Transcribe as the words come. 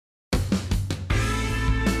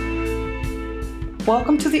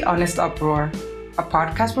Welcome to The Honest Uproar, a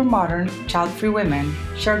podcast where modern, child-free women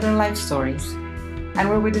share their life stories and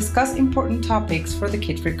where we discuss important topics for the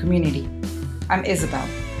kid-free community. I'm Isabel,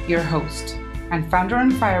 your host, and founder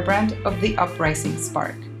and firebrand of The Uprising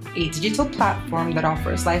Spark, a digital platform that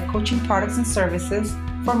offers life coaching products and services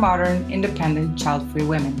for modern, independent, child-free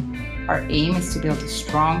women. Our aim is to build a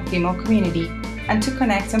strong female community and to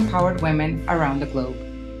connect empowered women around the globe.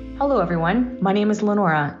 Hello everyone, my name is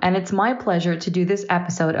LeNora, and it's my pleasure to do this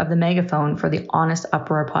episode of the Megaphone for the Honest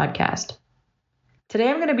Uproar podcast. Today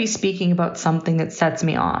I'm going to be speaking about something that sets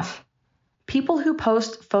me off. People who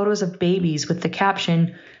post photos of babies with the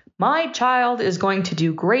caption, "My child is going to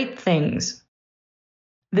do great things."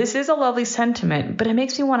 This is a lovely sentiment, but it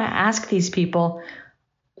makes me want to ask these people,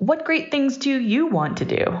 what great things do you want to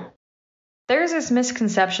do? There's this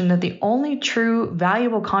misconception that the only true,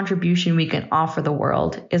 valuable contribution we can offer the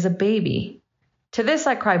world is a baby. To this,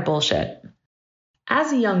 I cry bullshit.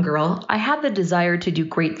 As a young girl, I had the desire to do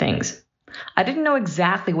great things. I didn't know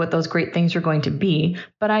exactly what those great things were going to be,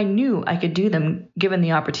 but I knew I could do them given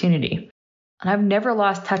the opportunity. And I've never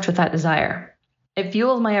lost touch with that desire. It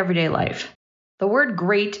fuels my everyday life. The word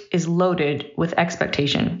great is loaded with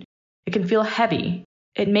expectation. It can feel heavy.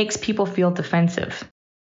 It makes people feel defensive.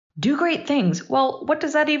 Do great things. Well, what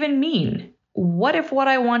does that even mean? What if what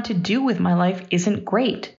I want to do with my life isn't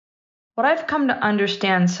great? What I've come to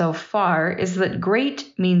understand so far is that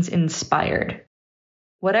great means inspired.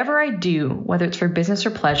 Whatever I do, whether it's for business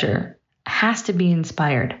or pleasure, has to be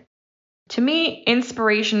inspired. To me,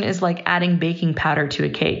 inspiration is like adding baking powder to a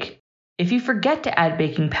cake. If you forget to add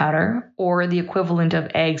baking powder, or the equivalent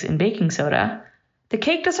of eggs and baking soda, the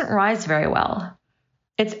cake doesn't rise very well.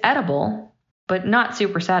 It's edible, but not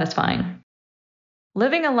super satisfying.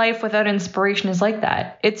 Living a life without inspiration is like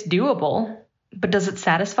that. It's doable, but does it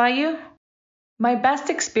satisfy you? My best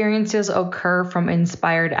experiences occur from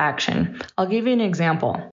inspired action. I'll give you an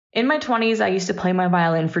example. In my 20s, I used to play my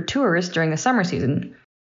violin for tourists during the summer season.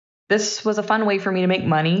 This was a fun way for me to make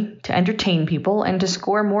money, to entertain people, and to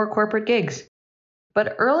score more corporate gigs.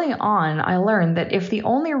 But early on, I learned that if the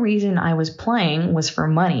only reason I was playing was for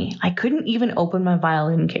money, I couldn't even open my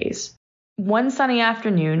violin case. One sunny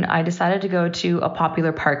afternoon, I decided to go to a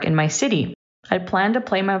popular park in my city. I'd planned to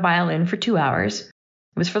play my violin for 2 hours. It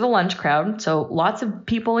was for the lunch crowd, so lots of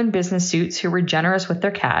people in business suits who were generous with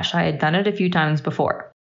their cash. I had done it a few times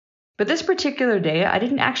before. But this particular day, I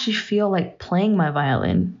didn't actually feel like playing my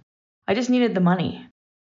violin. I just needed the money.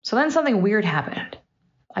 So then something weird happened.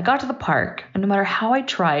 I got to the park, and no matter how I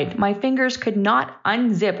tried, my fingers could not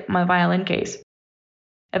unzip my violin case.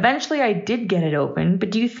 Eventually, I did get it open, but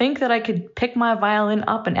do you think that I could pick my violin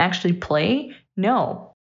up and actually play?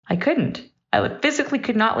 No, I couldn't. I physically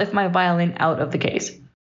could not lift my violin out of the case.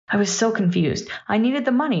 I was so confused. I needed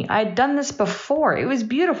the money. I had done this before. It was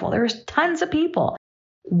beautiful. There was tons of people.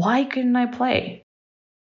 Why couldn't I play?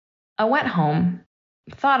 I went home,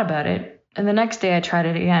 thought about it, and the next day I tried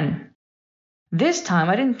it again. This time,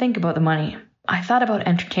 I didn't think about the money. I thought about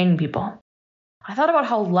entertaining people. I thought about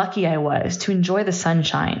how lucky I was to enjoy the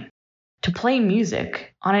sunshine, to play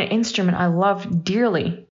music on an instrument I loved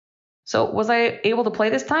dearly. So was I able to play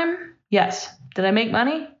this time? Yes. Did I make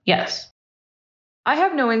money? Yes. I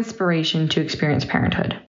have no inspiration to experience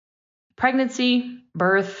parenthood. Pregnancy,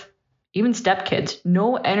 birth, even stepkids,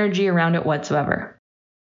 no energy around it whatsoever.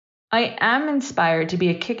 I am inspired to be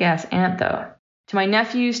a kick-ass aunt though, to my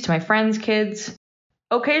nephews, to my friends' kids.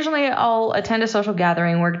 Occasionally, I'll attend a social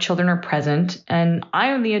gathering where children are present, and I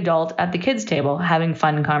am the adult at the kids' table having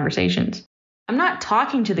fun conversations. I'm not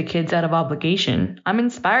talking to the kids out of obligation. I'm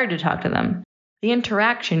inspired to talk to them. The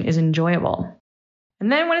interaction is enjoyable.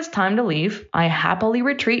 And then when it's time to leave, I happily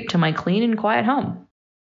retreat to my clean and quiet home.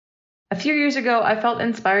 A few years ago, I felt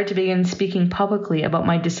inspired to begin speaking publicly about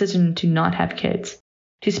my decision to not have kids,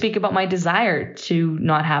 to speak about my desire to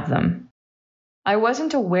not have them. I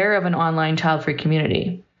wasn't aware of an online child-free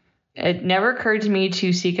community. It never occurred to me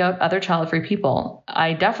to seek out other child-free people.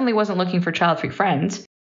 I definitely wasn't looking for child-free friends.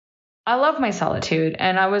 I love my solitude,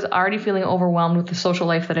 and I was already feeling overwhelmed with the social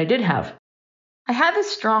life that I did have. I had this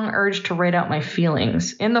strong urge to write out my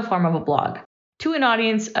feelings in the form of a blog to an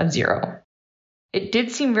audience of 0. It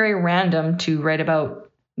did seem very random to write about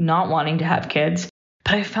not wanting to have kids,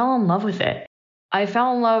 but I fell in love with it. I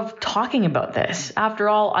fell in love talking about this. After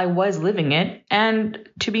all, I was living it, and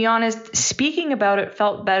to be honest, speaking about it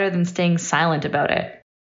felt better than staying silent about it.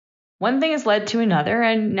 One thing has led to another,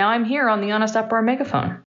 and now I'm here on the Honest Uproar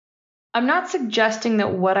Megaphone. I'm not suggesting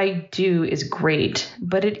that what I do is great,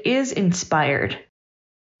 but it is inspired.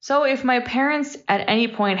 So if my parents at any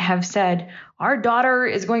point have said, "Our daughter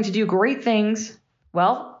is going to do great things,"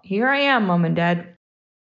 Well, here I am, Mom and Dad.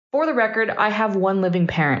 For the record, I have one living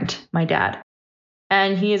parent, my dad.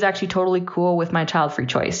 And he is actually totally cool with my child-free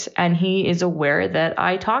choice. And he is aware that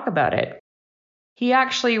I talk about it. He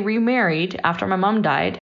actually remarried after my mom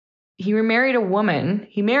died. He married a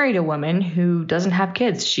woman who doesn't have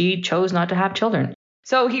kids. She chose not to have children.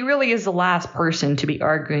 So he really is the last person to be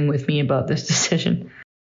arguing with me about this decision.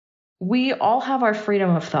 We all have our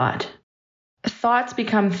freedom of thought. Thoughts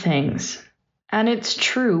become things. And it's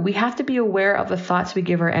true. We have to be aware of the thoughts we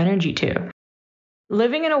give our energy to.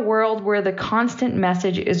 Living in a world where the constant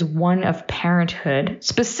message is one of parenthood,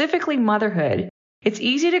 specifically motherhood, it's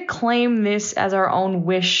easy to claim this as our own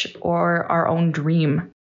wish or our own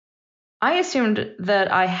dream. I assumed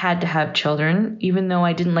that I had to have children, even though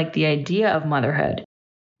I didn't like the idea of motherhood.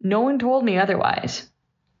 No one told me otherwise.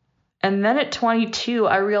 And then at 22,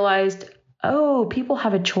 I realized, oh, people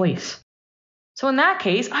have a choice. So in that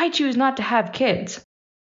case, I choose not to have kids.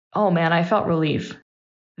 Oh man, I felt relief.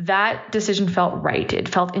 That decision felt right. It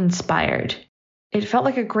felt inspired. It felt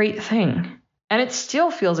like a great thing. And it still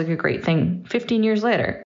feels like a great thing 15 years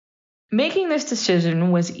later. Making this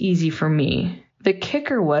decision was easy for me. The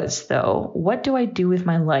kicker was, though, what do I do with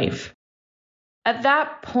my life? At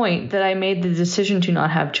that point that I made the decision to not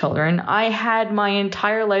have children, I had my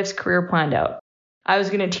entire life's career planned out. I was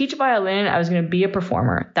going to teach violin. I was going to be a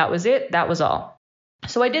performer. That was it. That was all.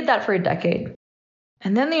 So I did that for a decade.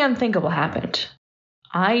 And then the unthinkable happened.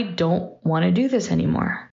 I don't want to do this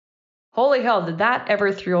anymore. Holy hell, did that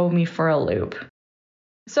ever throw me for a loop?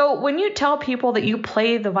 So when you tell people that you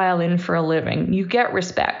play the violin for a living, you get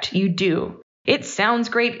respect. You do. It sounds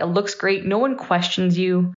great. It looks great. No one questions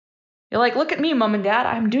you. You're like, look at me, Mom and Dad.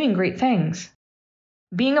 I'm doing great things.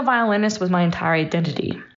 Being a violinist was my entire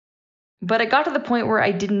identity. But it got to the point where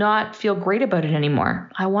I did not feel great about it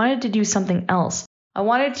anymore. I wanted to do something else. I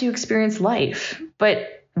wanted to experience life.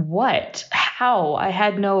 But what? How? I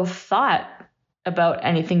had no thought about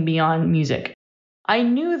anything beyond music. I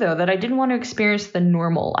knew, though, that I didn't want to experience the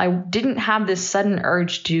normal. I didn't have this sudden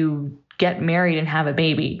urge to get married and have a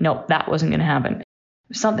baby. No, that wasn't going to happen. It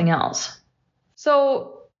was something else.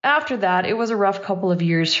 So after that, it was a rough couple of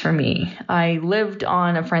years for me. I lived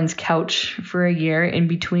on a friend's couch for a year in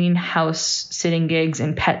between house sitting gigs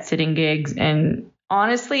and pet sitting gigs, and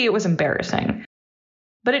honestly, it was embarrassing.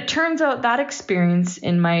 But it turns out that experience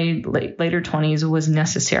in my later 20s was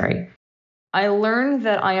necessary. I learned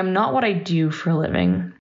that I am not what I do for a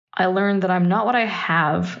living. I learned that I'm not what I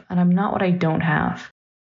have, and I'm not what I don't have.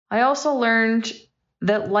 I also learned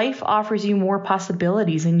that life offers you more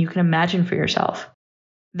possibilities than you can imagine for yourself.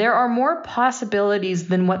 There are more possibilities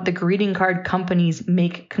than what the greeting card companies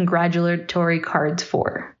make congratulatory cards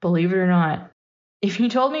for, believe it or not. If you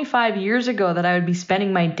told me 5 years ago that I would be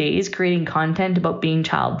spending my days creating content about being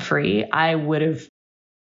child-free, I would have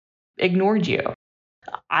ignored you.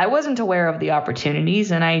 I wasn't aware of the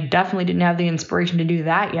opportunities, and I definitely didn't have the inspiration to do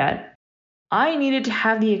that yet. I needed to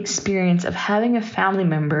have the experience of having a family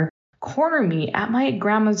member corner me at my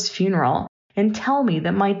grandma's funeral and tell me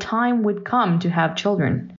that my time would come to have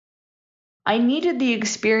children. I needed the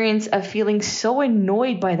experience of feeling so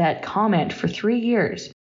annoyed by that comment for 3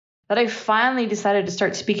 years that I finally decided to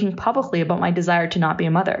start speaking publicly about my desire to not be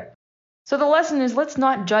a mother. So the lesson is, let's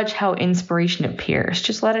not judge how inspiration appears.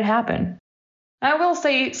 Just let it happen. I will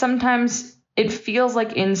say sometimes it feels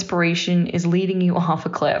like inspiration is leading you off a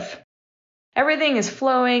cliff. Everything is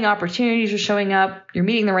flowing, opportunities are showing up, you're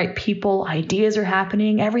meeting the right people, ideas are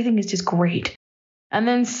happening, everything is just great. And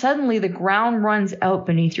then suddenly the ground runs out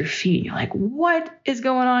beneath your feet. You're like, what is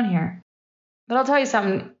going on here? But I'll tell you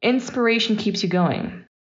something, inspiration keeps you going.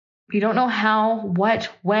 You don't know how, what,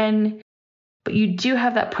 when, but you do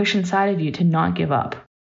have that push inside of you to not give up.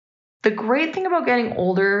 The great thing about getting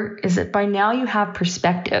older is that by now you have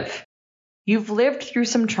perspective. You've lived through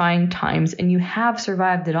some trying times and you have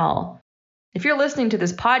survived it all. If you're listening to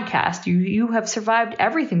this podcast, you have survived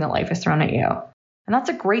everything that life has thrown at you. And that's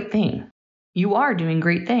a great thing. You are doing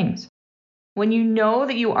great things. When you know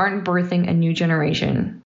that you aren't birthing a new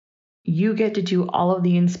generation, you get to do all of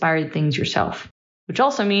the inspired things yourself, which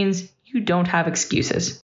also means you don't have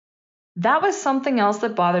excuses. That was something else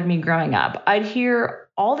that bothered me growing up. I'd hear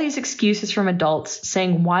all these excuses from adults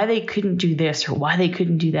saying why they couldn't do this or why they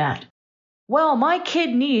couldn't do that. Well, my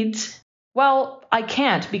kid needs, well, I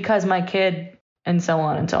can't because my kid, and so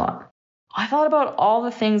on and so on. I thought about all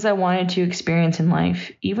the things I wanted to experience in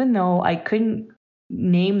life, even though I couldn't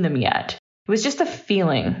name them yet. It was just a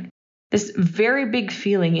feeling, this very big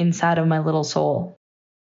feeling inside of my little soul.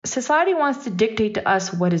 Society wants to dictate to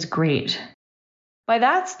us what is great. By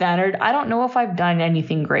that standard, I don't know if I've done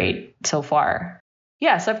anything great so far.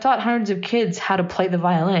 Yes, I've taught hundreds of kids how to play the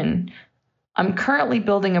violin. I'm currently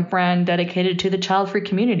building a brand dedicated to the child-free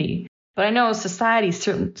community, but I know society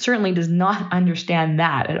certainly does not understand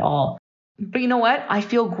that at all. But you know what? I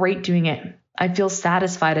feel great doing it. I feel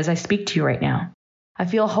satisfied as I speak to you right now. I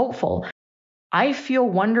feel hopeful. I feel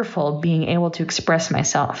wonderful being able to express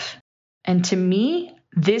myself. And to me,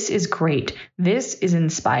 this is great. This is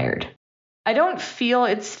inspired. I don't feel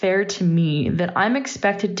it's fair to me that I'm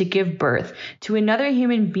expected to give birth to another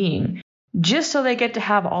human being just so they get to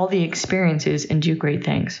have all the experiences and do great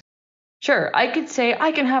things. Sure, I could say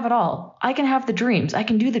I can have it all. I can have the dreams. I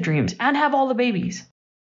can do the dreams and have all the babies.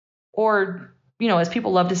 Or, as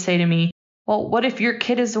people love to say to me, well, what if your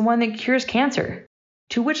kid is the one that cures cancer?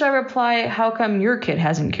 To which I reply, how come your kid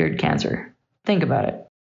hasn't cured cancer? Think about it.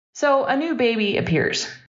 So a new baby appears.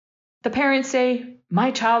 The parents say,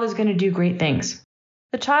 my child is going to do great things.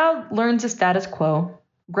 The child learns the status quo,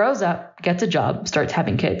 grows up, gets a job, starts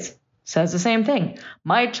having kids. Says the same thing.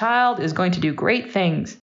 My child is going to do great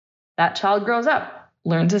things. That child grows up,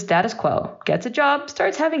 learns the status quo, gets a job,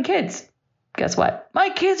 starts having kids. Guess what? My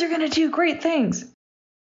kids are going to do great things.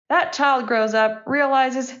 That child grows up,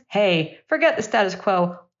 realizes, hey, forget the status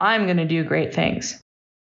quo. I'm going to do great things.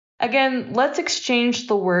 Again, let's exchange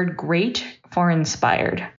the word great for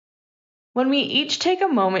inspired. When we each take a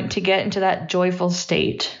moment to get into that joyful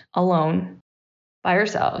state, alone, by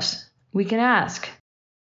ourselves, we can ask,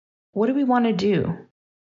 what do we want to do?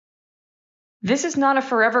 This is not a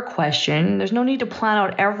forever question. There's no need to plan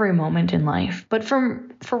out every moment in life. But for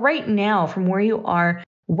right now, from where you are,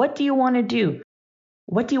 what do you want to do?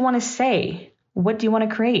 What do you want to say? What do you want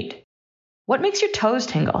to create? What makes your toes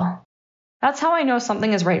tingle? That's how I know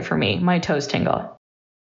something is right for me, my toes tingle.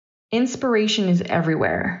 Inspiration is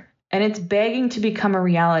everywhere, and it's begging to become a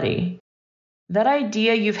reality. That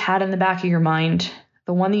idea you've had in the back of your mind,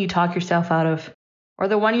 the one that you talk yourself out of, or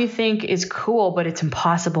the one you think is cool but it's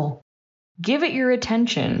impossible, give it your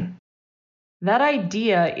attention. That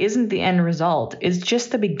idea isn't the end result, it's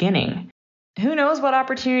just the beginning. Who knows what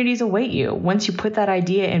opportunities await you once you put that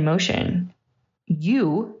idea in motion?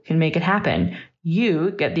 You can make it happen.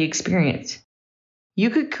 You get the experience. You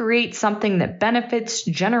could create something that benefits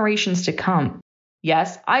generations to come.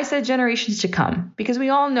 Yes, I said generations to come, because we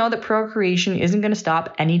all know that procreation isn't going to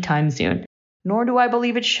stop anytime soon, nor do I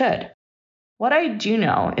believe it should. What I do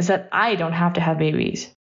know is that I don't have to have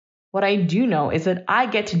babies. What I do know is that I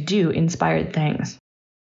get to do inspired things.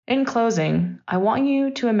 In closing, I want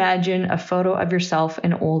you to imagine a photo of yourself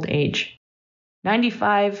in old age.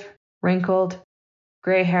 95, wrinkled,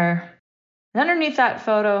 gray hair. And underneath that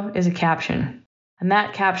photo is a caption. And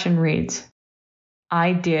that caption reads,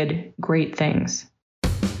 I did great things.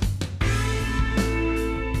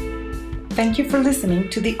 Thank you for listening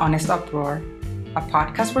to The Honest Uproar, a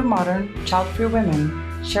podcast where modern, child-free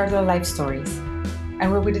women share their life stories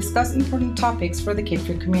and where we discuss important topics for the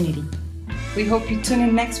kid-free community. We hope you tune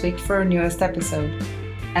in next week for our newest episode.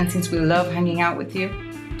 And since we love hanging out with you,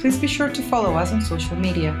 please be sure to follow us on social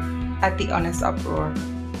media at The Honest Uproar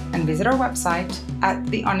and visit our website at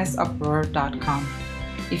thehonestuproar.com.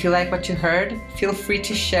 If you like what you heard, feel free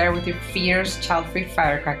to share with your fierce, child-free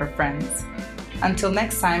firecracker friends. Until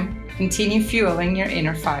next time, continue fueling your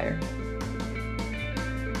inner fire.